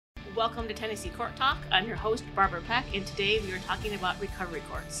Welcome to Tennessee Court Talk. I'm your host, Barbara Peck, and today we are talking about recovery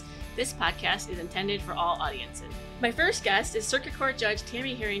courts. This podcast is intended for all audiences. My first guest is Circuit Court Judge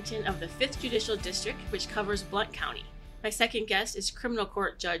Tammy Herrington of the 5th Judicial District, which covers Blount County. My second guest is Criminal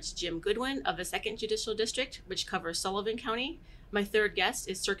Court Judge Jim Goodwin of the 2nd Judicial District, which covers Sullivan County. My third guest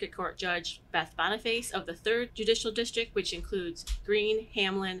is Circuit Court Judge Beth Boniface of the 3rd Judicial District, which includes Greene,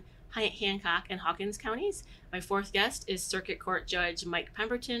 Hamlin, Hancock, and Hawkins counties. My fourth guest is Circuit Court Judge Mike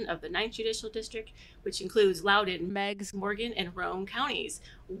Pemberton of the 9th Judicial District, which includes Loudoun, Meigs, Morgan, and Roane counties.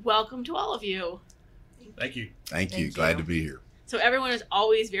 Welcome to all of you. Thank you. Thank you. Glad to be here. So everyone is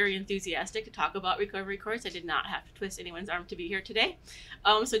always very enthusiastic to talk about recovery courts. I did not have to twist anyone's arm to be here today.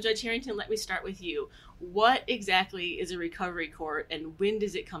 So Judge Herrington, let me start with you. What exactly is a recovery court and when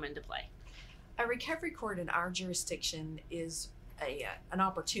does it come into play? A recovery court in our jurisdiction is an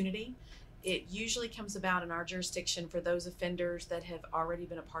opportunity. It usually comes about in our jurisdiction for those offenders that have already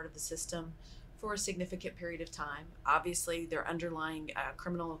been a part of the system for a significant period of time. Obviously, their underlying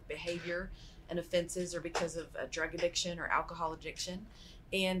criminal behavior and offenses are because of drug addiction or alcohol addiction.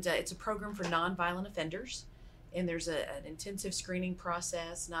 And it's a program for nonviolent offenders. And there's an intensive screening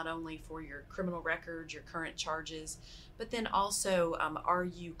process, not only for your criminal records, your current charges, but then also, are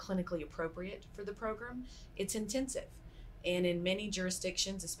you clinically appropriate for the program? It's intensive. And in many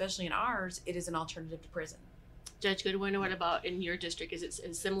jurisdictions, especially in ours, it is an alternative to prison. Judge Goodwin, what about in your district? Is it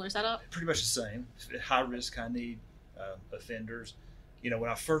a similar setup? Pretty much the same. High risk, high need offenders. You know, when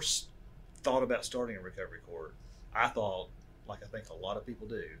I first thought about starting a recovery court, I thought, like I think a lot of people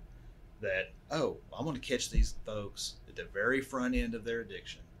do, that, I'm going to catch these folks at the very front end of their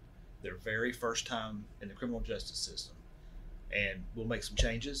addiction, their very first time in the criminal justice system, and we'll make some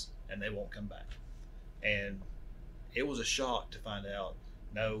changes and they won't come back. And it was a shock to find out,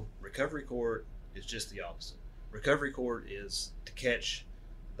 no, recovery court is just the opposite. Recovery court is to catch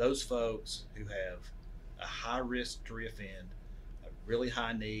those folks who have a high risk to reoffend, a really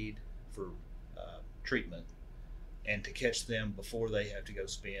high need for treatment, and to catch them before they have to go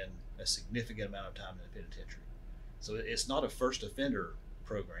spend a significant amount of time in the penitentiary. So it's not a first offender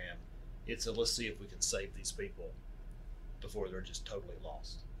program. It's a let's see if we can save these people before they're just totally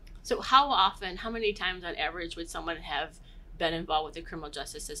lost. So how many times on average would someone have been involved with the criminal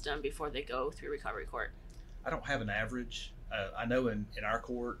justice system before they go through recovery court? I don't have an average. I know in our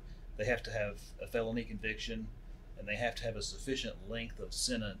court, they have to have a felony conviction and they have to have a sufficient length of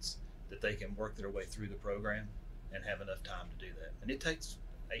sentence that they can work their way through the program and have enough time to do that. And it takes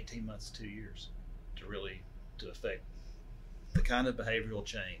 18 months to 2 years to affect the kind of behavioral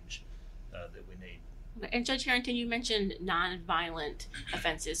change that we need. And Judge Herrington, you mentioned nonviolent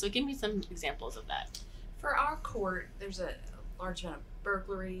offenses, so give me some examples of that. For our court, there's a large amount of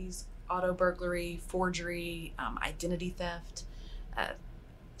burglaries, auto burglary, forgery, identity theft,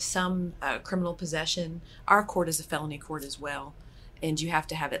 some criminal possession. Our court is a felony court as well, and you have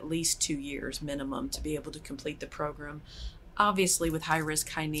to have at least 2 years minimum to be able to complete the program. Obviously, with high risk,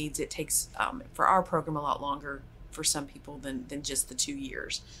 high needs, it takes, for our program, a lot longer for some people than just the 2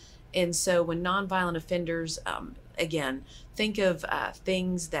 years. And so when nonviolent offenders, again, think of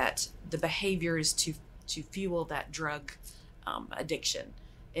things that the behavior is to fuel that drug addiction.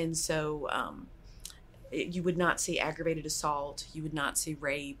 And so you would not see aggravated assault, you would not see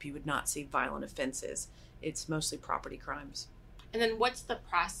rape, you would not see violent offenses. It's mostly property crimes. And then what's the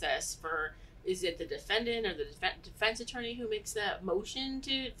process for, is it the defendant or the defense attorney who makes that motion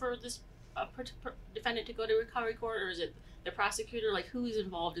for this defendant to go to recovery court, or is it the prosecutor? Like, who is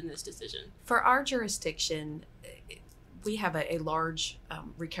involved in this decision? For our jurisdiction, we have a large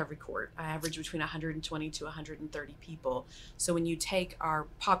recovery court. I average between 120 to 130 people. So when you take our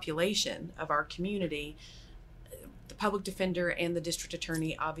population of our community, the public defender and the district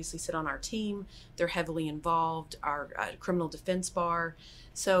attorney obviously sit on our team. They're heavily involved, our criminal defense bar.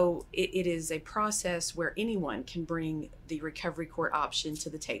 So it is a process where anyone can bring the recovery court option to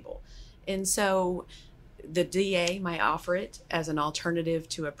the table. And so the DA might offer it as an alternative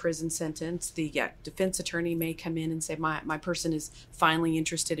to a prison sentence. The defense attorney may come in and say, my person is finally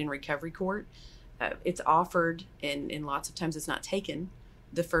interested in recovery court. It's offered, and lots of times it's not taken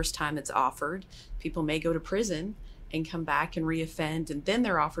the first time it's offered. People may go to prison and come back and reoffend, and then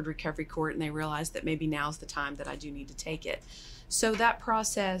they're offered recovery court and they realize that maybe now's the time that I do need to take it. So that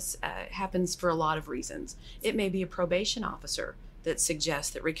process happens for a lot of reasons. It may be a probation officer that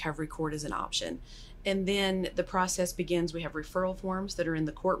suggests that recovery court is an option. And then the process begins. We have referral forms that are in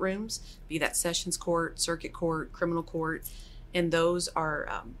the courtrooms, be that sessions court, circuit court, criminal court, and those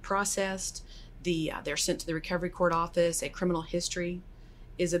are processed. They're sent to the recovery court office. A criminal history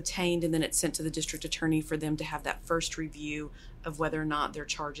is obtained, and then it's sent to the district attorney for them to have that first review of whether or not their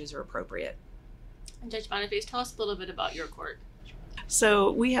charges are appropriate. And Judge Boniface, tell us a little bit about your court.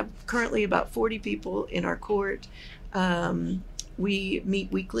 So we have currently about 40 people in our court. We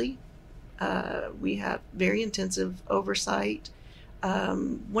meet weekly. We have very intensive oversight.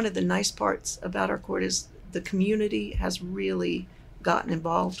 One of the nice parts about our court is the community has really gotten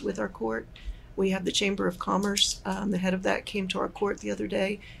involved with our court. We have the Chamber of Commerce. The head of that came to our court the other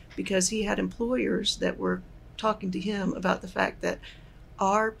day because he had employers that were talking to him about the fact that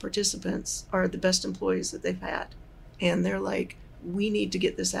our participants are the best employees that they've had. And they're like, we need to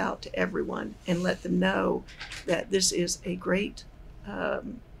get this out to everyone and let them know that this is a great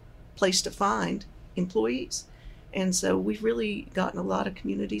place to find employees. And so we've really gotten a lot of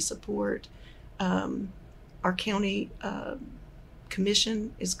community support. Our county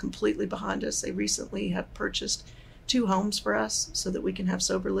commission is completely behind us. They recently have purchased 2 homes for us so that we can have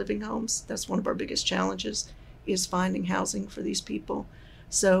sober living homes. That's one of our biggest challenges, is finding housing for these people.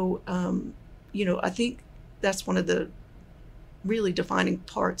 So, I think that's one of the really defining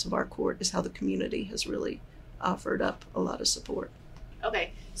parts of our court is how the community has really offered up a lot of support.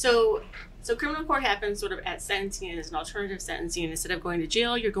 Okay, so criminal court happens sort of at sentencing as an alternative sentencing. Instead of going to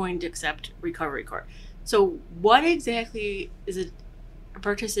jail, you're going to accept recovery court. So what exactly is a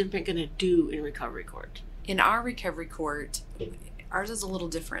participant going to do in recovery court? In our recovery court, ours is a little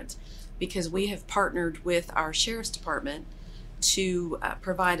different because we have partnered with our sheriff's department to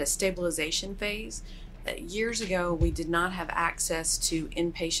provide a stabilization phase. Years ago, we did not have access to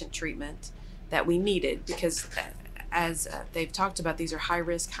inpatient treatment that we needed because, as they've talked about, these are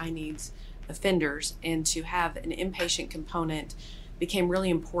high-risk, high-needs offenders, and to have an inpatient component became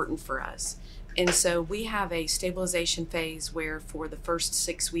really important for us. And so we have a stabilization phase where for the first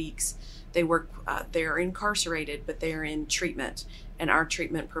 6 weeks, they're incarcerated, but they're in treatment. And our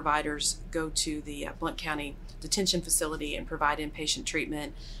treatment providers go to the Blount County Detention Facility and provide inpatient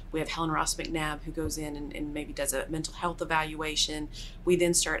treatment. We have Helen Ross McNabb who goes in and maybe does a mental health evaluation. We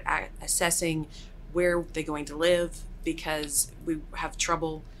then start assessing where they're going to live because we have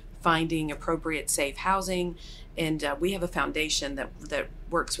trouble finding appropriate safe housing. And we have a foundation that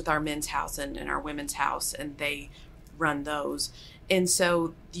works with our men's house and our women's house, and they run those. And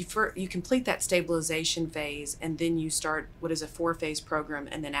so you complete that stabilization phase, and then you start what is a 4-phase program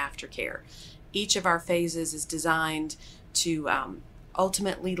and then aftercare. Each of our phases is designed to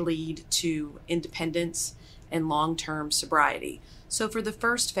ultimately lead to independence and long-term sobriety. So for the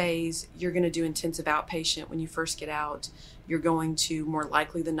first phase, you're going to do intensive outpatient when you first get out. You're going to more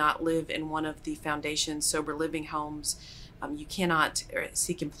likely than not live in one of the foundation's sober living homes. You cannot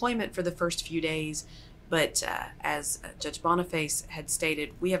seek employment for the first few days, but as Judge Boniface had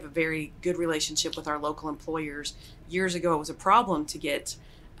stated, we have a very good relationship with our local employers. Years ago, it was a problem to get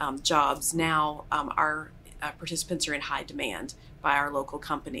jobs. Now our participants are in high demand by our local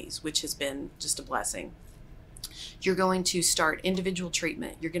companies, which has been just a blessing. You're going to start individual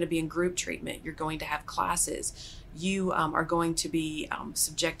treatment. You're going to be in group treatment. You're going to have classes. You are going to be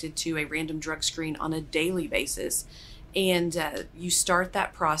subjected to a random drug screen on a daily basis. And you start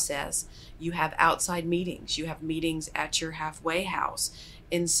that process. You have outside meetings. You have meetings at your halfway house.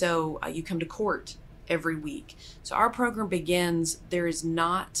 And so you come to court every week. So our program begins, there is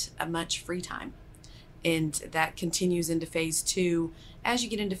not much free time. And that continues into phase 2. As you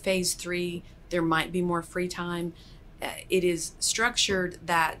get into phase 3, there might be more free time. It is structured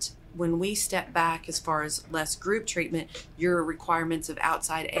that when we step back as far as less group treatment, your requirements of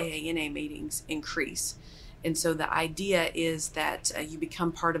outside AA&A meetings increase. And so the idea is that you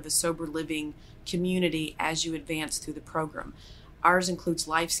become part of a sober living community as you advance through the program. Ours includes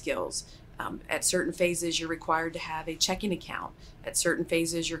life skills. At certain phases, you're required to have a checking account. At certain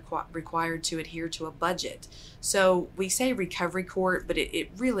phases, you're required to adhere to a budget. So we say recovery court, but it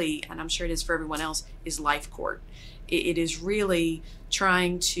really, and I'm sure it is for everyone else, is life court. It is really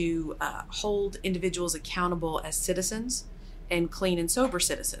trying to hold individuals accountable as citizens and clean and sober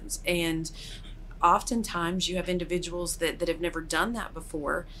citizens. And oftentimes you have individuals that have never done that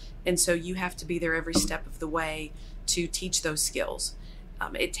before, and so you have to be there every step of the way to teach those skills.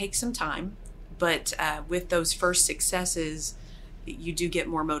 It takes some time, but with those first successes, you do get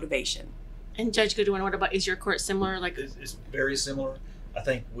more motivation. And Judge Goodwin, what about, is your court similar? It's very similar. I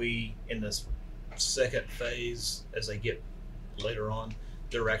think we, in this second phase, as they get later on,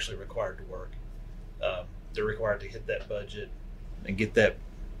 they're actually required to work. They're required to hit that budget and get that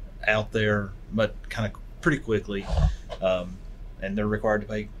out there, but kind of pretty quickly. And they're required to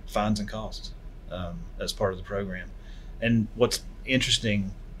pay fines and costs as part of the program. And what's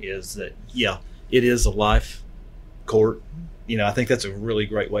interesting is that, yeah, it is a life court. I think that's a really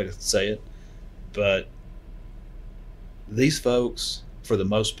great way to say it. But these folks, for the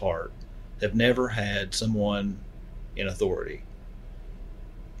most part, have never had someone in authority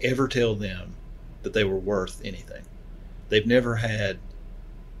ever tell them that they were worth anything. They've never had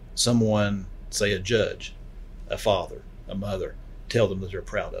someone, say a judge, a father, a mother, tell them that they're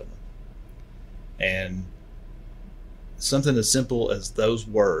proud of them. And something as simple as those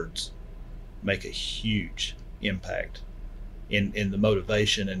words make a huge impact in the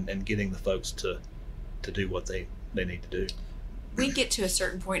motivation and getting the folks to do what they need to do. We get to a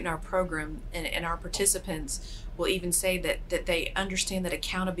certain point in our program, and our participants will even say that they understand that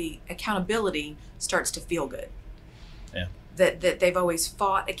accountability starts to feel good. Yeah. That they've always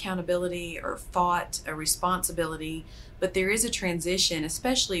fought accountability or fought a responsibility, but there is a transition,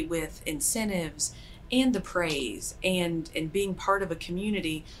 especially with incentives and the praise and being part of a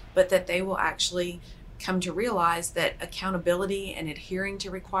community, but that they will actually come to realize that accountability and adhering to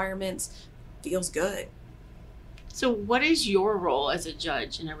requirements feels good. So what is your role as a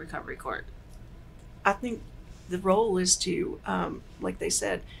judge in a recovery court? I think the role is to, like they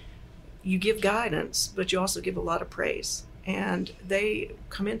said, you give guidance, but you also give a lot of praise. And they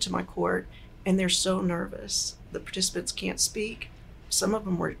come into my court and they're so nervous. The participants can't speak. Some of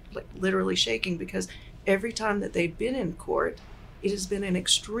them were like literally shaking because every time that they've been in court, it has been an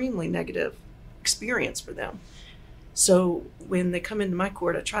extremely negative experience for them. So when they come into my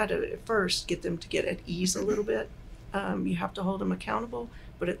court, I try to at first get them to get at ease a little bit. You have to hold them accountable,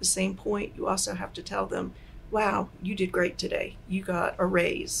 but at the same point, you also have to tell them, wow, you did great today. You got a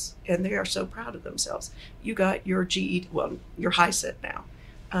raise, and they are so proud of themselves. You got your GED, well, your high set now.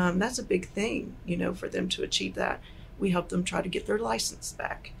 That's a big thing, for them to achieve that. We help them try to get their license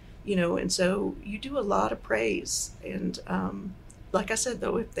back, and so you do a lot of praise. And like I said,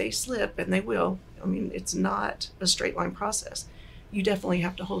 though, if they slip, and they will, it's not a straight line process. You definitely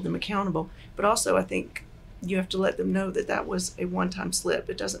have to hold them accountable. But also, I think you have to let them know that that was a one-time slip.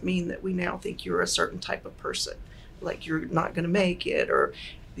 It doesn't mean that we now think you're a certain type of person, like you're not going to make it, or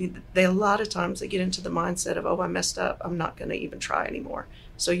a lot of times they get into the mindset of, oh, I messed up, I'm not going to even try anymore.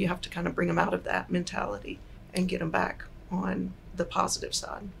 So you have to kind of bring them out of that mentality and get them back on the positive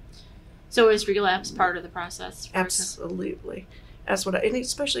side. So is relapse part of the process? Absolutely. That's what and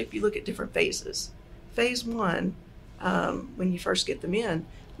especially if you look at different phases. Phase 1, when you first get them in,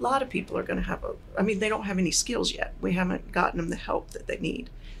 a lot of people are going to have they don't have any skills yet. We haven't gotten them the help that they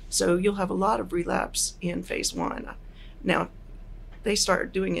need. So you'll have a lot of relapse in phase 1. Now, they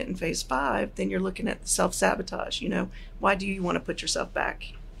start doing it in phase 5, then you're looking at self-sabotage. Why do you want to put yourself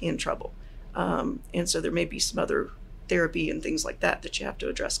back in trouble? And so there may be some other therapy and things like that you have to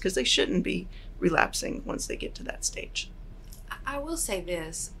address, because they shouldn't be relapsing once they get to that stage. I will say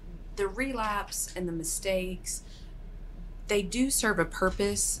this, the relapse and the mistakes, they do serve a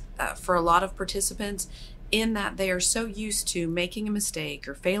purpose for a lot of participants, in that they are so used to making a mistake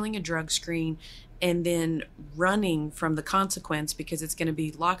or failing a drug screen and then running from the consequence because it's going to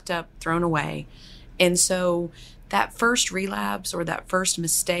be locked up, thrown away. And so that first relapse or that first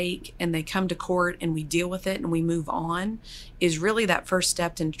mistake, and they come to court and we deal with it and we move on, is really that first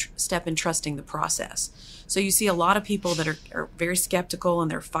step in trusting the process. So you see a lot of people that are very skeptical and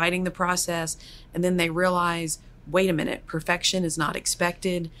they're fighting the process, and then they realize, wait a minute, perfection is not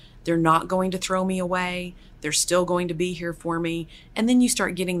expected. They're not going to throw me away. They're still going to be here for me. And then you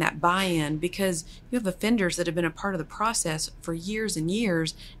start getting that buy-in, because you have offenders that have been a part of the process for years and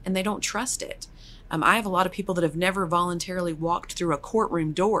years, and they don't trust it. I have a lot of people that have never voluntarily walked through a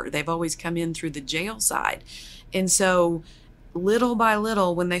courtroom door. They've always come in through the jail side. And so little by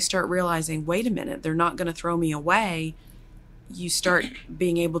little, when they start realizing, wait a minute, they're not going to throw me away, you start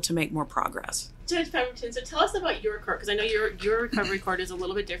being able to make more progress. Judge Pemberton, so tell us about your court, because I know your recovery court is a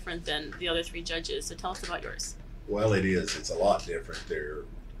little bit different than the other 3 judges. So tell us about yours. Well, it is. It's a lot different there.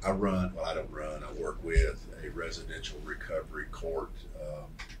 I work with a residential recovery court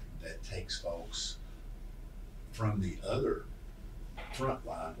that takes folks from the other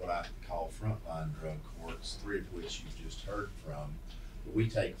frontline, what I call frontline drug courts, 3 of which you just heard from. We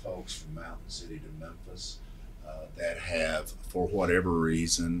take folks from Mountain City to Memphis that have, for whatever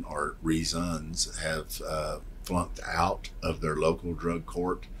reason or reasons, have flunked out of their local drug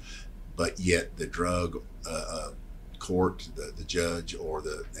court, but yet the drug court, the judge or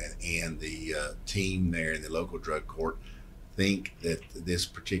the team there in the local drug court think that this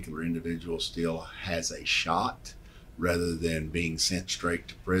particular individual still has a shot rather than being sent straight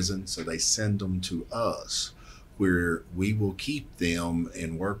to prison. So they send them to us, where we will keep them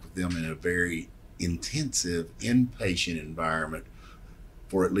and work with them in a very intensive inpatient environment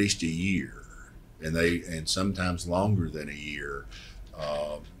for at least a year. and sometimes longer than a year.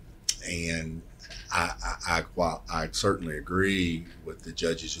 And while I certainly agree with the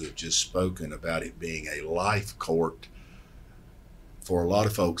judges who have just spoken about it being a life court, for a lot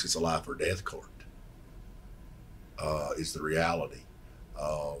of folks, it's a life or death court, is the reality.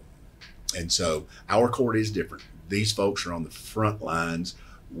 And so our court is different. These folks are on the front lines.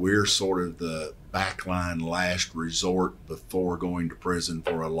 We're sort of the backline last resort before going to prison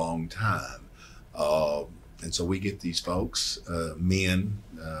for a long time. And so we get these folks, men,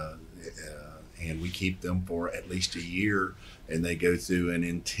 and we keep them for at least a year, and they go through an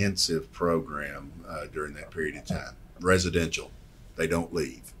intensive program during that period of time. Residential. They don't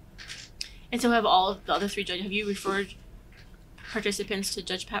leave. And so have all of the other three judges, have you referred participants to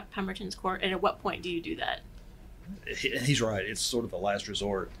Judge Pemberton's court, and at what point do you do that? He's right. It's sort of a last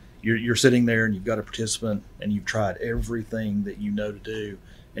resort. You're sitting there and you've got a participant and you've tried everything that you know to do,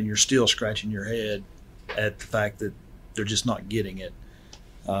 and you're still scratching your head at the fact that they're just not getting it.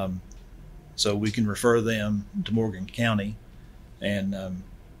 So we can refer them to Morgan County, and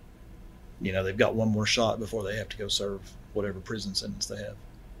they've got one more shot before they have to go serve whatever prison sentence they have.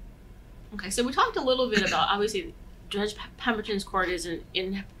 Okay, so we talked a little bit about, obviously, Judge Pemberton's court is an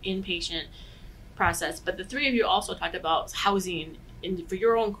inpatient process, but the three of you also talked about housing for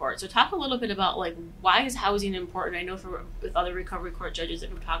your own court. So talk a little bit about, like, why is housing important? I know with other recovery court judges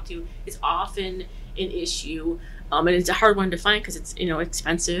that we've talked to, it's often an issue, and it's a hard one to find because it's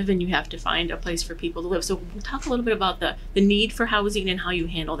expensive, and you have to find a place for people to live. So talk a little bit about the need for housing and how you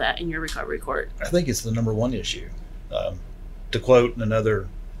handle that in your recovery court. I think it's the number one issue. To quote another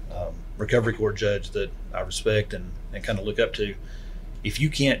recovery court judge that I respect and kind of look up to, if you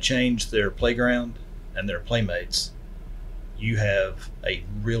can't change their playground and their playmates, you have a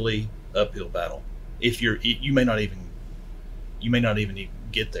really uphill battle. You may not even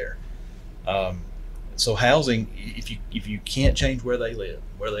get there. So housing, if you can't change where they live,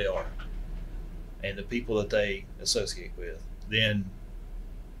 where they are, and the people that they associate with, then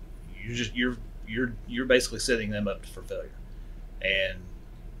you're basically setting them up for failure. And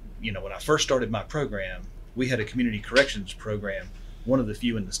when I first started my program, we had a community corrections program, one of the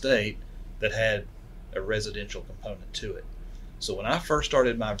few in the state that had a residential component to it. So when I first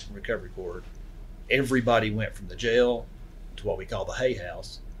started my recovery court, everybody went from the jail to what we call the Hay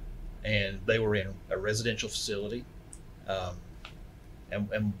House, and they were in a residential facility.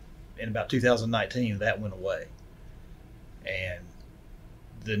 And in about 2019, that went away. And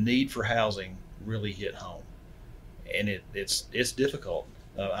the need for housing really hit home. And it's difficult.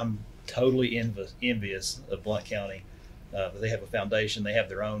 I'm totally envious of Blount County. They have a foundation. They have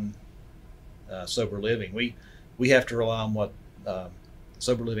their own sober living. We have to rely on what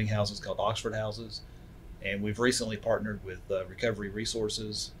sober living houses called Oxford houses, and we've recently partnered with Recovery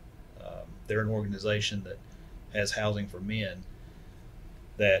Resources. They're an organization that has housing for men.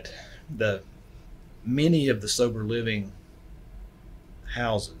 That many of the sober living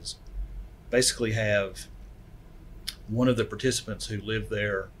houses basically have one of the participants who live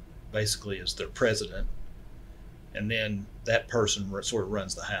there basically is their president, and then that person sort of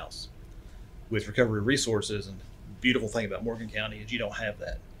runs the house. With Recovery Resources, and the beautiful thing about Morgan County is you don't have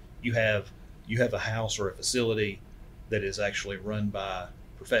that. You have a house or a facility that is actually run by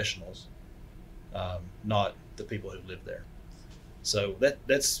professionals, not the people who live there. So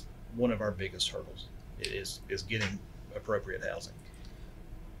that's one of our biggest hurdles is getting appropriate housing.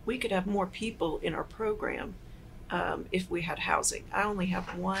 We could have more people in our program if we had housing. I only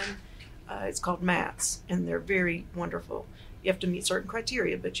have one. It's called MATs, and they're very wonderful. You have to meet certain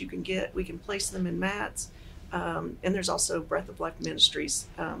criteria, but we can place them in MATs. And there's also Breath of Life Ministries,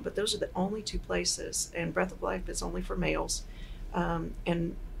 but those are the only two places. And Breath of Life is only for males,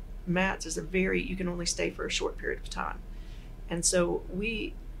 and MATs is you can only stay for a short period of time. And so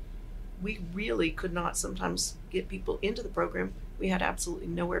we really could not sometimes get people into the program. We had absolutely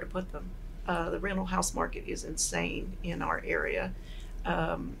nowhere to put them. The rental house market is insane in our area.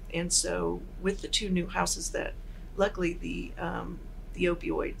 And so with the two new houses that luckily the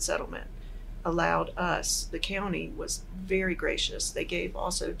opioid settlement allowed us, the county was very gracious. They gave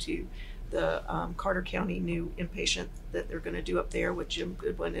also to the Carter County new inpatient that they're going to do up there with Jim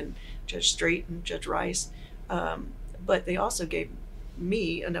Goodwin and Judge Strait and Judge Rice. But they also gave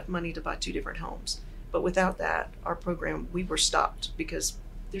me enough money to buy two different homes. But without that, our program, we were stopped because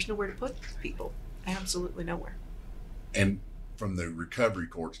there's nowhere to put people. Absolutely nowhere. And from the recovery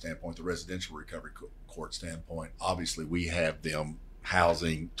court standpoint, the residential recovery court standpoint, obviously we have them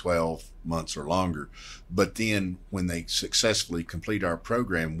housing 12 months or longer. But then when they successfully complete our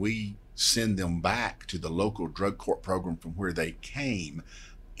program, we send them back to the local drug court program from where they came.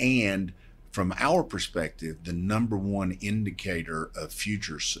 And from our perspective, the number one indicator of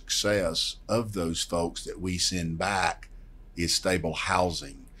future success of those folks that we send back is stable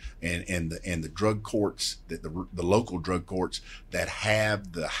housing. And the drug courts, that the local drug courts that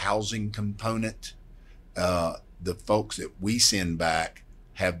have the housing component, the folks that we send back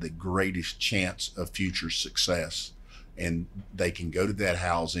have the greatest chance of future success. And they can go to that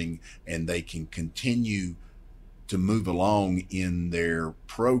housing and they can continue to move along in their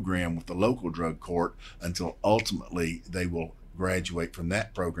program with the local drug court until ultimately they will graduate from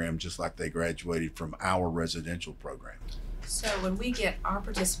that program just like they graduated from our residential program. So when we get our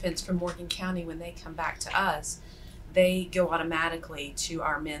participants from Morgan County, when they come back to us, they go automatically to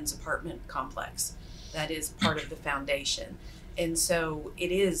our men's apartment complex. That is part of the foundation. And so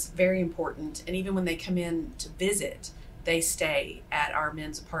it is very important. And even when they come in to visit, they stay at our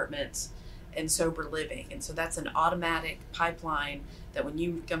men's apartments and sober living. And so that's an automatic pipeline that when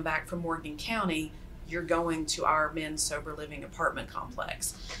you come back from Morgan County, you're going to our men's sober living apartment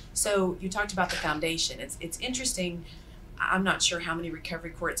complex. So you talked about the foundation. It's interesting. I'm not sure how many recovery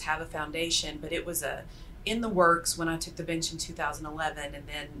courts have a foundation, but it was in the works when I took the bench in 2011, and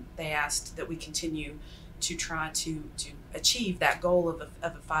then they asked that we continue to try to achieve that goal of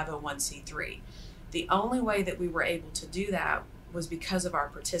a 501c3. The only way that we were able to do that was because of our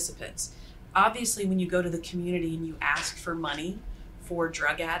participants. Obviously, when you go to the community and you ask for money for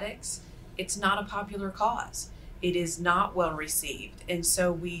drug addicts, it's not a popular cause. It is not well received. And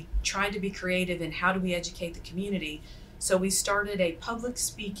so we tried to be creative in how do we educate the community. So we started a public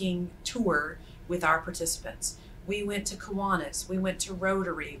speaking tour with our participants. We went to Kiwanis, we went to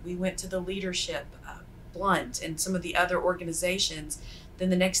Rotary, we went to the Leadership, Blunt, and some of the other organizations. Then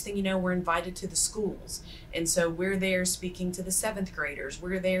the next thing you know, we're invited to the schools. And so we're there speaking to the 7th graders.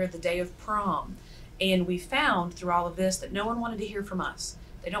 We're there the day of prom. And we found through all of this that no one wanted to hear from us.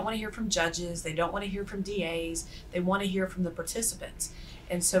 They don't want to hear from judges. They don't want to hear from DAs. They want to hear from the participants.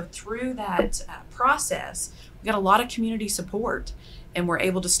 And so through that process, we got a lot of community support, and we're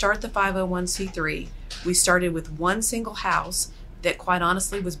able to start the 501c3. We started with one single house that quite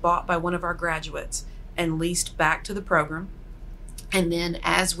honestly was bought by one of our graduates and leased back to the program. And then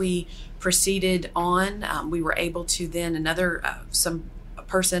as we proceeded on, we were able to then a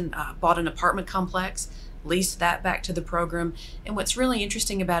person bought an apartment complex, leased that back to the program. And what's really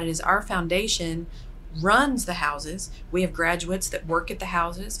interesting about it is our foundation runs the houses. We have graduates that work at the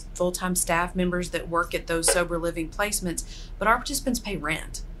houses, full-time staff members that work at those sober living placements, but our participants pay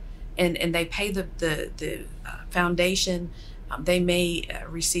rent, and they pay the foundation. They may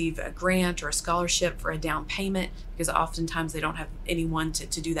receive a grant or a scholarship for a down payment because oftentimes they don't have anyone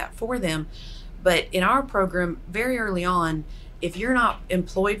to do that for them. But in our program, very early on, if you're not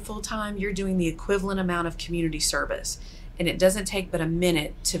employed full-time, you're doing the equivalent amount of community service. And it doesn't take but a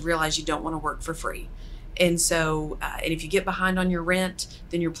minute to realize you don't want to work for free. And so, and if you get behind on your rent,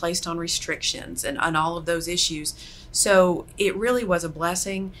 then you're placed on restrictions and on all of those issues. So it really was a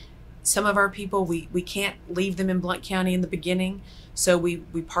blessing. Some of our people, we can't leave them in Blount County in the beginning. So we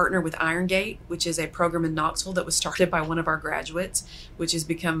partner with Iron Gate, which is a program in Knoxville that was started by one of our graduates, which has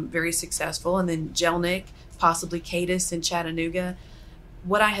become very successful. And then Jelnick, possibly Cadiz in Chattanooga.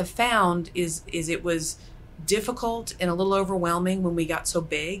 What I have found is it was difficult and a little overwhelming when we got so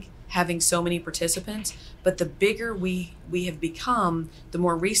big, having so many participants. But the bigger we have become, the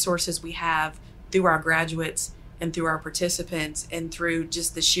more resources we have through our graduates and through our participants and through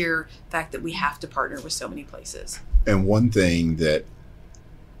just the sheer fact that we have to partner with so many places. And one thing that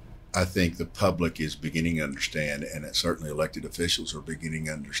I think the public is beginning to understand, and that certainly elected officials are beginning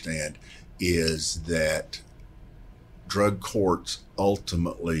to understand, is that drug courts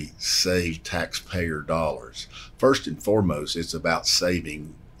ultimately save taxpayer dollars. First and foremost, it's about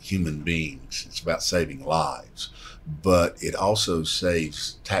saving human beings. It's about saving lives, but it also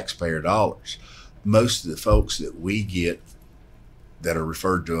saves taxpayer dollars. Most of the folks that we get that are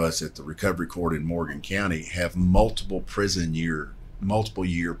referred to us at the recovery court in Morgan County have multiple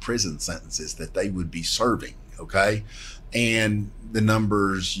year prison sentences that they would be serving. Okay. And the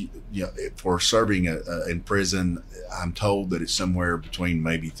numbers, for serving in prison, I'm told that it's somewhere between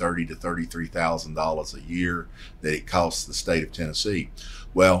maybe $30,000 to $33,000 a year that it costs the state of Tennessee.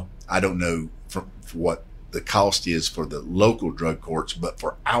 Well, I don't know for what the cost is for the local drug courts, but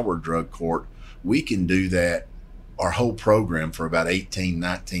for our drug court, we can do that, our whole program, for about $18,000,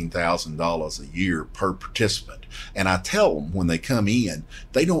 $19,000 a year per participant. And I tell them when they come in,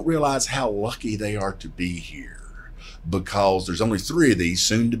 they don't realize how lucky they are to be here. because there's only 3 of these,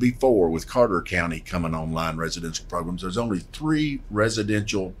 soon to be 4 with Carter County coming online, residential programs. There's only 3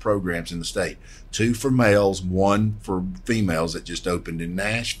 residential programs in the state, 2 for males, 1 for females, that just opened in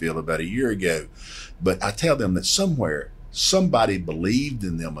Nashville about a year ago. But I tell them that somewhere somebody believed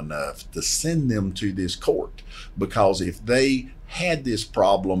in them enough to send them to this court, because if they had this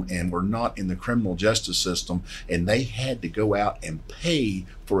problem and were not in the criminal justice system and they had to go out and pay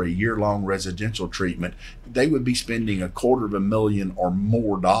for a year-long residential treatment, they would be spending $250,000 or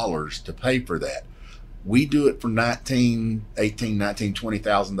more to pay for that. We do it for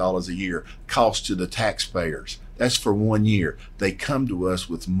 $20,000 a year, cost to the taxpayers. That's for 1 year. They come to us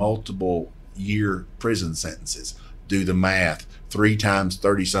with multiple year prison sentences. Do the math. 3 times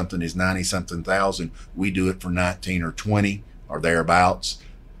 30 something is 90 something thousand. We do it for 19 or 20 or thereabouts.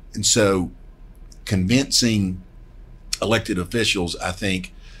 And so convincing elected officials, I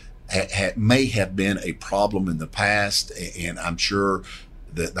think, may have been a problem in the past. And I'm sure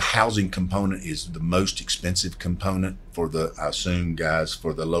that the housing component is the most expensive component for I assume, guys,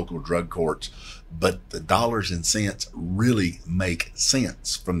 for the local drug courts. But the dollars and cents really make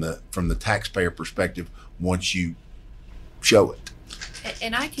sense from the taxpayer perspective once you show it.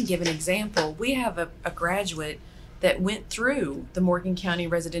 And I can give an example. We have a graduate that went through the Morgan County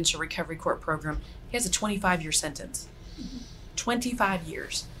Residential Recovery Court program. He has a 25-year sentence. 25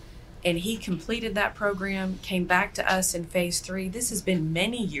 years. And he completed that program, came back to us in phase 3. This has been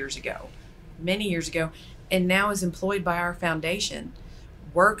many years ago, and now is employed by our foundation,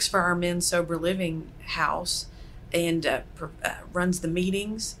 works for our Men's Sober Living House, and runs the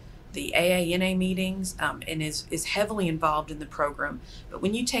meetings, the AANA meetings, and is heavily involved in the program. But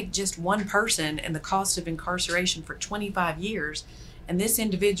when you take just one person and the cost of incarceration for 25 years, and this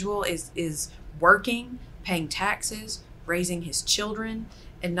individual is working, paying taxes, raising his children,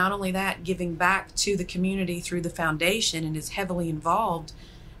 and not only that, giving back to the community through the foundation, and is heavily involved,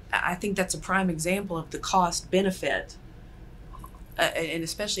 I think that's a prime example of the cost benefit, and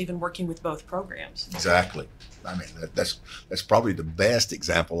especially even working with both programs. Exactly. I mean, that's probably the best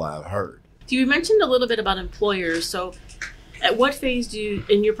example I've heard. You mentioned a little bit about employers. So at what phase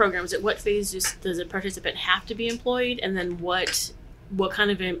in your programs, at what phase does a participant have to be employed? And then what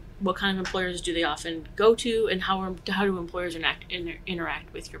kind of employers do they often go to, and how do employers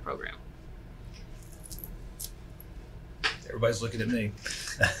interact with your program? Everybody's looking at me.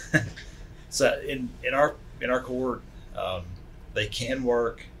 So in our court, they can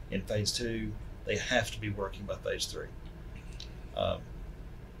work in phase 2. They have to be working by phase 3. I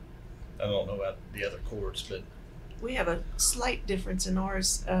don't know about the other courts, but we have a slight difference in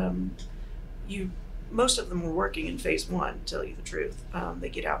ours. Most of them were working in phase 1, to tell you the truth. They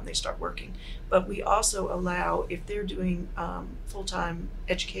get out and they start working. But we also allow, if they're doing full-time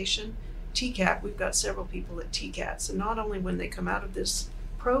education, TCAT, we've got several people at TCAT. So not only when they come out of this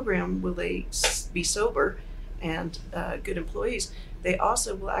program will they be sober and good employees, they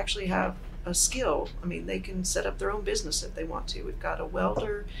also will actually have a skill. I mean, they can set up their own business if they want to. We've got a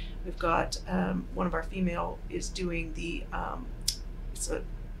welder. We've got one of our female is doing the, it's a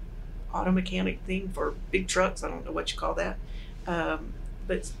auto mechanic thing for big trucks. I don't know what you call that.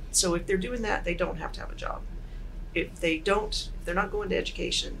 But so if they're doing that, they don't have to have a job. If they're not going to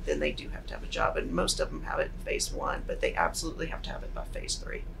education, then they do have to have a job. And most of them have it in phase 1, but they absolutely have to have it by phase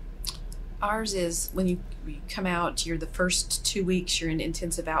 3. Ours is when you come out, you're the first 2 weeks, you're in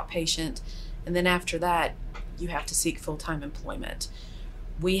intensive outpatient. And then after that, you have to seek full-time employment.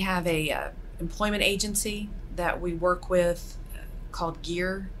 We have a employment agency that we work with called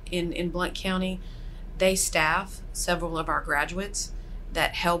GEAR in Blount County. They staff several of our graduates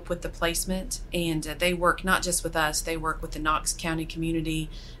that help with the placement, and they work not just with us, they work with the Knox County community.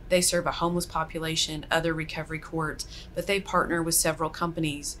 They serve a homeless population, other recovery courts, but they partner with several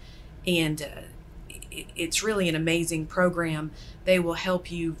companies, and it's really an amazing program. They will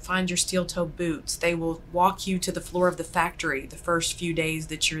help you find your steel-toe boots. They will walk you to the floor of the factory the first few days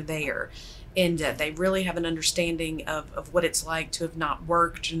that you're there. And they really have an understanding of what it's like to have not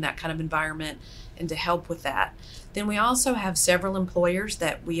worked in that kind of environment and to help with that. Then we also have several employers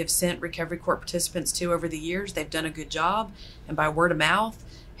that we have sent recovery court participants to over the years. They've done a good job, and by word of mouth,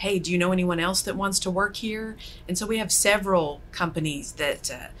 hey, do you know anyone else that wants to work here? And so we have several companies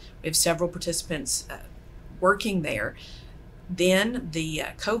that we have several participants working there. Then the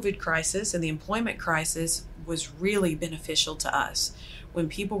COVID crisis and the employment crisis was really beneficial to us. When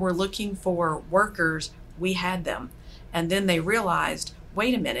people were looking for workers, we had them. And then they realized,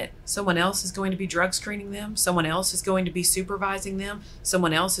 wait a minute, someone else is going to be drug screening them. Someone else is going to be supervising them.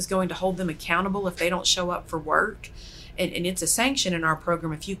 Someone else is going to hold them accountable if they don't show up for work. and it's a sanction in our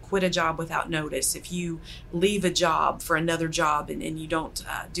program if you quit a job without notice, if you leave a job for another job and you don't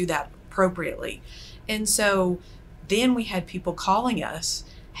do that appropriately. And so then we had people calling us,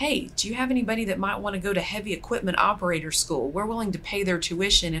 hey, do you have anybody that might want to go to heavy equipment operator school? We're willing to pay their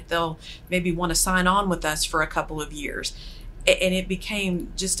tuition if they'll maybe want to sign on with us for a couple of years. And it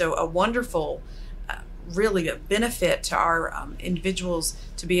became just a wonderful, really a benefit to our individuals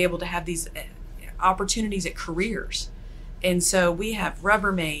to be able to have these opportunities at careers. And so we have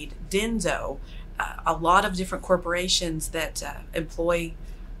Rubbermaid, Denso, a lot of different corporations that employ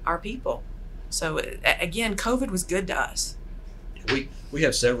our people. So again, COVID was good to us. We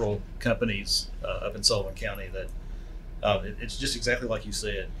have several companies up in Sullivan County that it's just exactly like you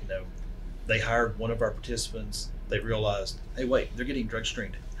said. They hired one of our participants. They realized, hey, wait, they're getting drug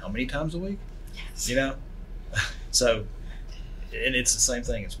screened how many times a week? Yes. So, and it's the same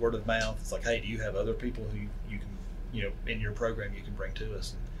thing. It's word of mouth. It's like, hey, do you have other people who you can, in your program you can bring to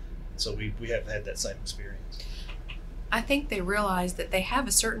us? And so we have had that same experience. I think they realize that they have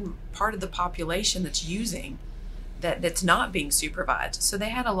a certain part of the population that's using that's not being supervised. So they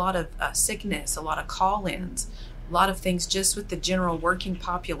had a lot of sickness, a lot of call-ins, a lot of things just with the general working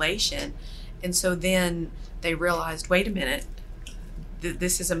population. And so then they realized, wait a minute,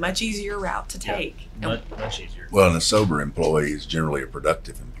 this is a much easier route to take. Yeah, much easier. Well, and a sober employee is generally a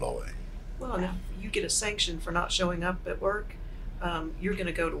productive employee. Well, and if you get a sanction for not showing up at work, you're going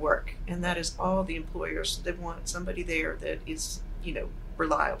to go to work. And that is all the employers. They want somebody there that is,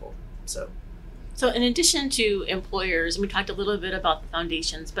 reliable. So in addition to employers, we talked a little bit about the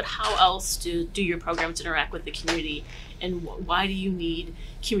foundations, but how else do your programs interact with the community, and why do you need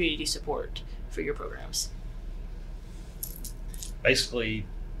community support for your programs? Basically,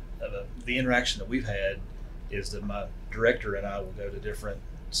 the interaction that we've had is that my director and I will go to different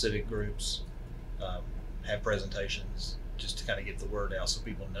civic groups, have presentations, just to kind of get the word out so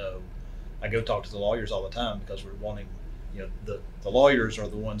people know. I go talk to the lawyers all the time because we're wanting, the lawyers are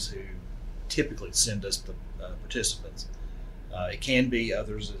the ones who typically send us the participants. It can be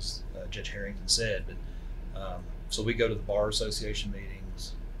others, as Judge Herrington said, but so we go to the Bar Association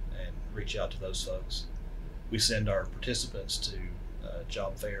meetings and reach out to those folks. We send our participants to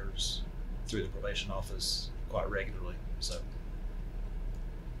job fairs through the probation office quite regularly. So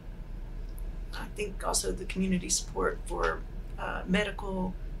I think also the community support for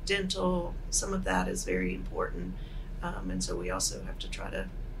medical, dental, some of that is very important. And so we also have to try to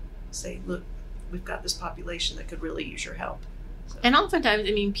say, look, we've got this population that could really use your help. So. And oftentimes,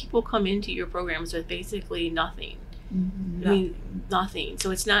 people come into your programs with basically nothing. Mm-hmm. Nothing.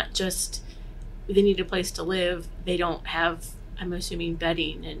 So it's not just they need a place to live. They don't have, I'm assuming,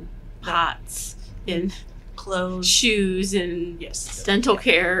 bedding and pots and clothes, shoes, and dental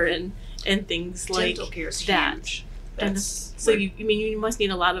care and things like dental care is that. Huge. And so you must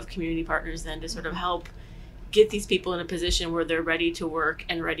need a lot of community partners then to sort of help get these people in a position where they're ready to work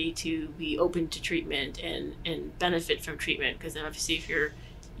and ready to be open to treatment and benefit from treatment. Because obviously if you're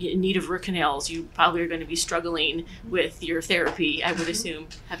in need of root canals, you probably are going to be struggling with your therapy, I would assume,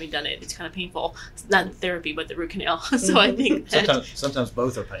 having done it. It's kind of painful. It's not therapy, but the root canal. So I think that sometimes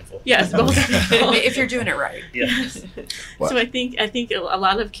both are painful. Yes, both are painful. If you're doing it right. Yes. So I think a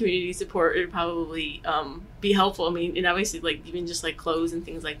lot of community support would probably be helpful. And obviously, like even just like clothes and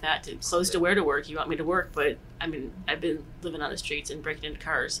things like that. Clothes to wear to work. You want me to work, but I've been living on the streets and breaking into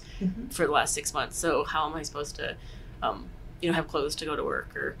cars for the last 6 months. So how am I supposed to have clothes to go to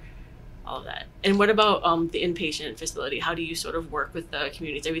work or all of that? And what about the inpatient facility? How do you sort of work with the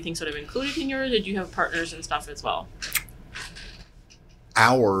communities? Everything sort of included in yours, or do you have partners and stuff as well?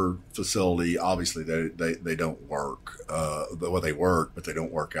 Our facility, obviously, they don't work. They work, but they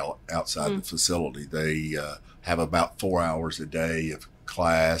don't work outside the facility. They have about 4 hours a day of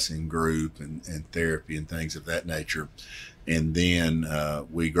class and group and therapy and things of that nature. And then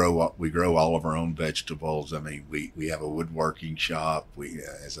we grow all of our own vegetables. We have a woodworking shop.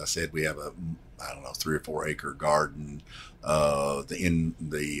 As I said, we have a 3 or 4 acre garden.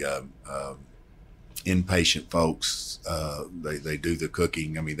 The inpatient folks, they do the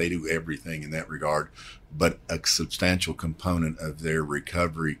cooking. They do everything in that regard. But a substantial component of their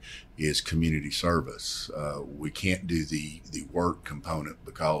recovery is community service. We can't do the work component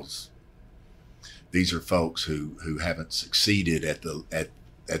because these are folks who haven't succeeded at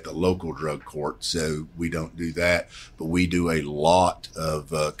the local drug court, so we don't do that. But we do a lot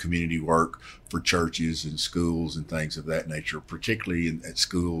of community work for churches and schools and things of that nature. Particularly at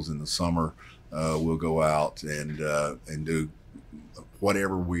schools in the summer, we'll go out and do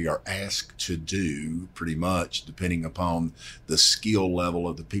whatever we are asked to do, pretty much depending upon the skill level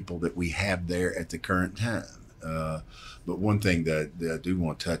of the people that we have there at the current time. But one thing that I do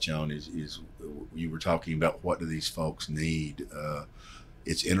want to touch on is you were talking about what do these folks need.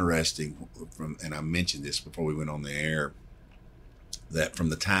 It's interesting and I mentioned this before we went on the air, that from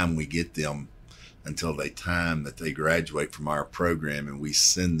the time we get them until the time that they graduate from our program and we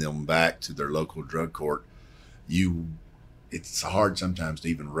send them back to their local drug court, it's hard sometimes to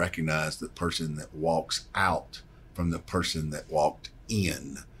even recognize the person that walks out from the person that walked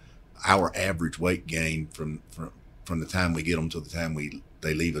in. Our average weight gain from the time we get them to the time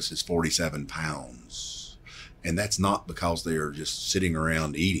they leave us is 47 pounds. And that's not because they are just sitting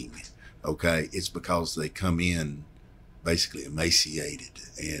around eating, okay? It's because they come in basically emaciated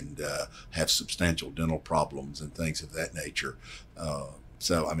and have substantial dental problems and things of that nature.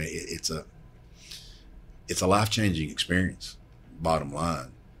 So, I mean, it's a life-changing experience, bottom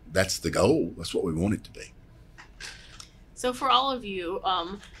line. That's the goal. That's what we want it to be. So for all of you,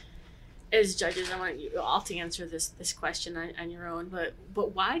 as judges, I want you all to answer this question on your own,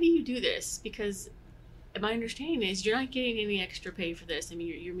 but why do you do this? Because my understanding is you're not getting any extra pay for this. I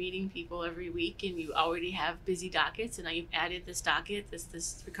mean, you're meeting people every week and you already have busy dockets, and now you've added this docket,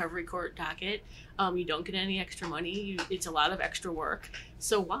 this recovery court docket. You don't get any extra money. It's a lot of extra work.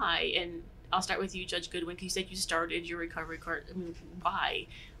 So why? And I'll start with you, Judge Goodwin, because you said you started your recovery court. I mean, why?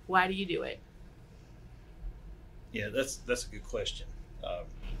 Why do you do it? Yeah, that's a good question.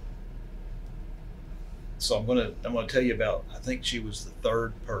 So I'm gonna tell you about, I think she was the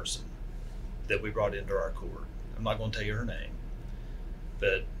third person that we brought into our court. I'm not going to tell you her name,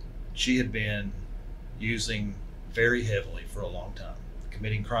 but she had been using very heavily for a long time,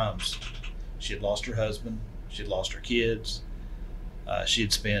 committing crimes. She had lost her husband. She had lost her kids. She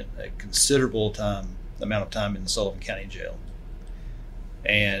had spent a considerable amount of time in the Sullivan County Jail.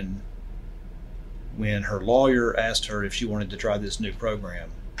 And when her lawyer asked her if she wanted to try this new program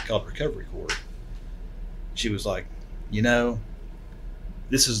called Recovery Court, she was like,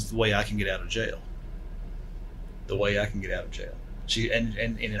 this is the way I can get out of jail. The way I can get out of jail. She and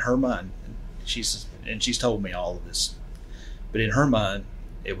in her mind, she's told me all of this, but in her mind,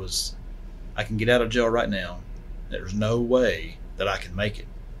 it was, I can get out of jail right now. There's no way that I can make it.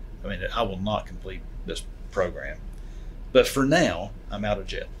 I mean, I will not complete this program. But for now, I'm out of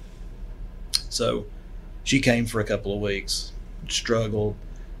jail. So she came for a couple of weeks, struggled,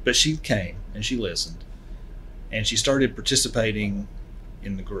 but she came and she listened. And she started participating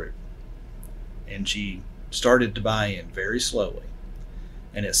in the group. And she started to buy in very slowly.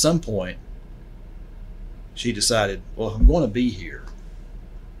 And at some point, she decided, well, if I'm going to be here,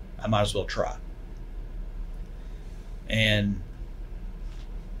 I might as well try. And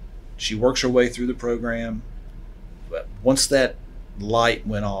she works her way through the program. But once that light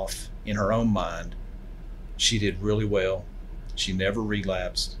went off in her own mind, she did really well. She never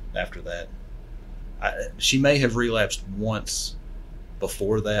relapsed after that. She may have relapsed once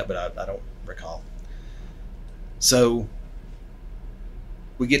before that, but I don't recall. So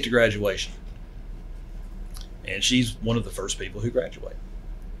we get to graduation, and she's one of the first people who graduate.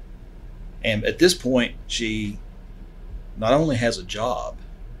 And at this point, she not only has a job,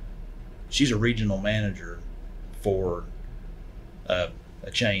 she's a regional manager for a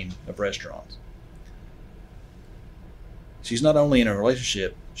chain of restaurants. She's not only in a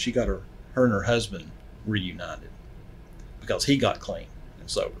relationship, she got her and her husband reunited because he got clean and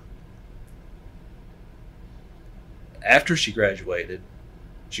sober. After she graduated,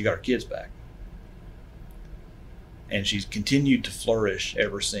 she got her kids back. And she's continued to flourish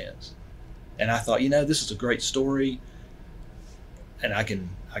ever since. And I thought, this is a great story, and I can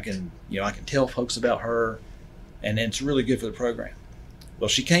tell folks about her, and it's really good for the program. Well,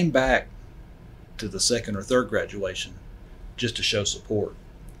 she came back to the second or third graduation just to show support.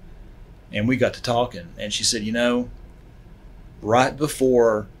 And we got to talking, and she said, right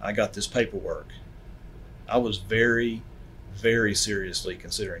before I got this paperwork, I was very, very seriously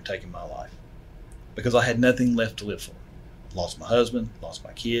considering taking my life because I had nothing left to live for. Lost my husband, lost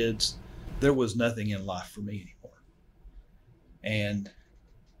my kids. There was nothing in life for me anymore. And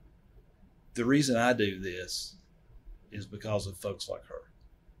the reason I do this is because of folks like her.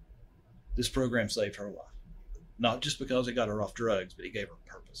 This program saved her life. Not just because it got her off drugs, but it gave her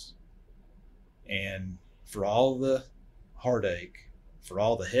purpose. And for all the heartache, for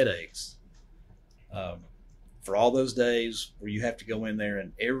all the headaches, for all those days where you have to go in there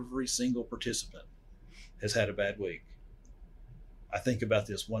and every single participant has had a bad week, I think about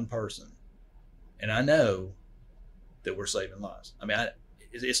this one person, and I know that we're saving lives. I mean,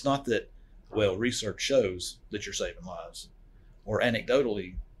 it's not that, well, research shows that you're saving lives, or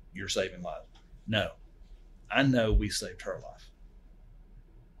anecdotally you're saving lives. No, I know we saved her life,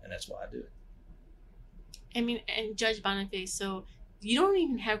 and that's why I do it. I mean, and Judge Boniface, so you don't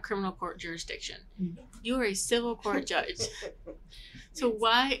even have criminal court jurisdiction. You are a civil court judge. So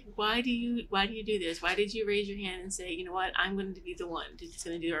why do you do this? Why did you raise your hand and say, you know what, I'm going to be the one that's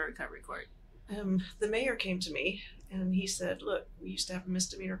going to do our recovery court? The mayor came to me and he said, look, we used to have a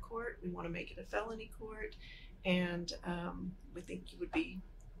misdemeanor court. We want to make it a felony court. And we think you would be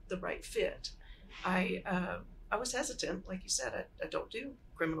the right fit. I was hesitant. Like you said, I don't do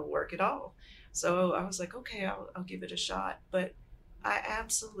criminal work at all. So I was like, okay, I'll give it a shot. But I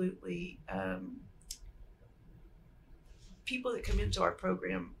absolutely, people that come into our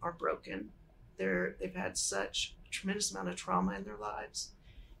program are broken. They've had such a tremendous amount of trauma in their lives,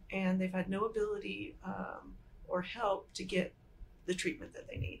 and they've had no ability or help to get the treatment that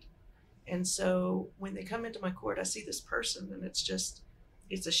they need. And so when they come into my court, I see this person, and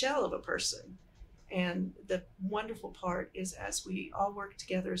it's a shell of a person. And the wonderful part is, as we all work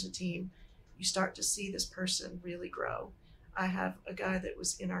together as a team, you start to see this person really grow. I have a guy that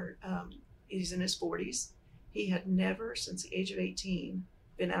was he's in his 40s. He had never, since the age of 18,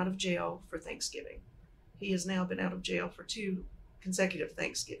 been out of jail for Thanksgiving. He has now been out of jail for 2 consecutive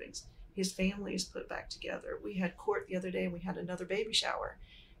Thanksgivings. His family is put back together. We had court the other day, and we had another baby shower.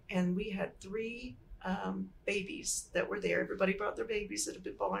 And we had 3 babies that were there. Everybody brought their babies that had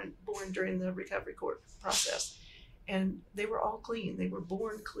been born during the recovery court process. And they were all clean. They were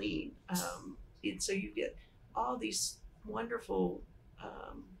born clean. And so you get all these wonderful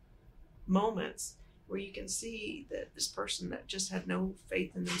moments where you can see that this person that just had no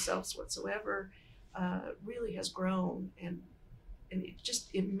faith in themselves whatsoever really has grown, and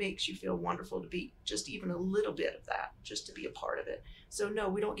it makes you feel wonderful to be just even a little bit of that, just to be a part of it. So no,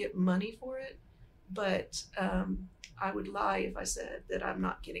 we don't get money for it, but I would lie if I said that I'm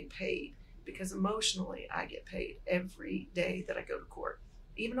not getting paid, because emotionally I get paid every day that I go to court,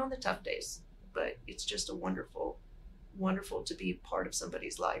 even on the tough days. But it's just a wonderful to be part of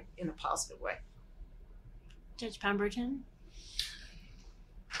somebody's life in a positive way. Judge Pemberton?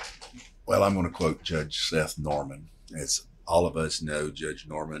 Well, I'm going to quote Judge Seth Norman. As all of us know, Judge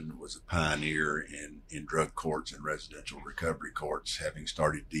Norman was a pioneer in drug courts and residential recovery courts, having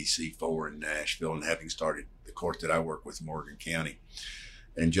started DC-4 in Nashville and having started the court that I work with in Morgan County.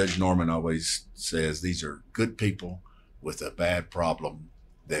 And Judge Norman always says these are good people with a bad problem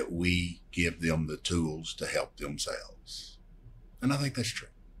that we give them the tools to help themselves. And I think that's true.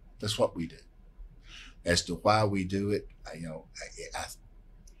 That's what we do. As to why we do it,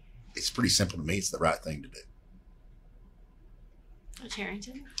 it's pretty simple to me. It's the right thing to do. Judge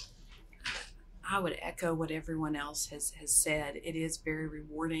Herrington? I would echo what everyone else has said. It is very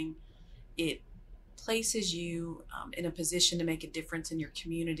rewarding. It places you in a position to make a difference in your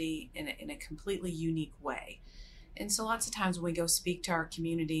community in a completely unique way. And so lots of times when we go speak to our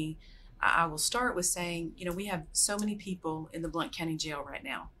community, I will start with saying, we have so many people in the Blount County Jail right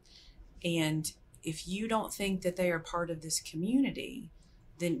now. And if you don't think that they are part of this community,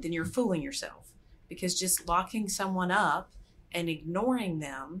 then you're fooling yourself. Because just locking someone up and ignoring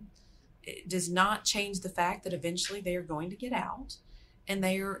them, it does not change the fact that eventually they are going to get out and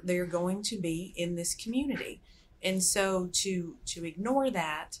they are going to be in this community. And so to ignore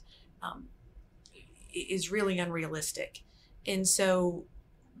that is really unrealistic. And so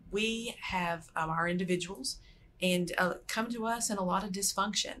we have our individuals and come to us in a lot of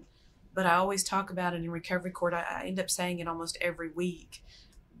dysfunction. But I always talk about it in recovery court. I end up saying it almost every week.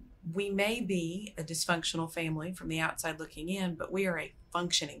 We may be a dysfunctional family from the outside looking in, but we are a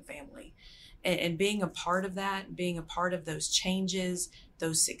functioning family. And being a part of that, being a part of those changes,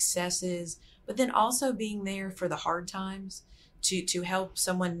 those successes, but then also being there for the hard times to help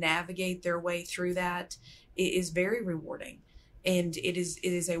someone navigate their way through that is very rewarding. And it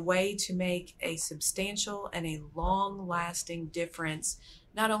is a way to make a substantial and a long-lasting difference,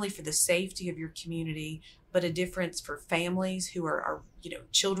 not only for the safety of your community, but a difference for families who are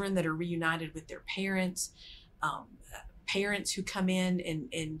children that are reunited with their parents, parents who come in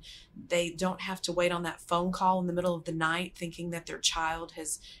and they don't have to wait on that phone call in the middle of the night thinking that their child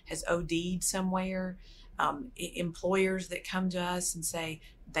has OD'd somewhere, employers that come to us and say,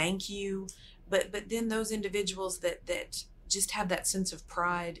 thank you. But then those individuals that just have that sense of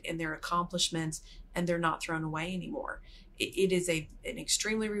pride in their accomplishments and they're not thrown away anymore. It is an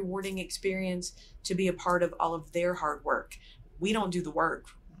extremely rewarding experience to be a part of all of their hard work. We don't do the work,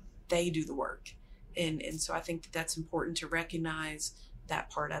 they do the work. And so I think that that's important to recognize that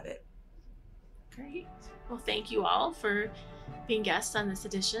part of it. Great. Well, thank you all for being guests on this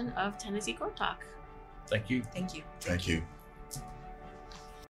edition of Tennessee Court Talk. Thank you. Thank you. Thank you.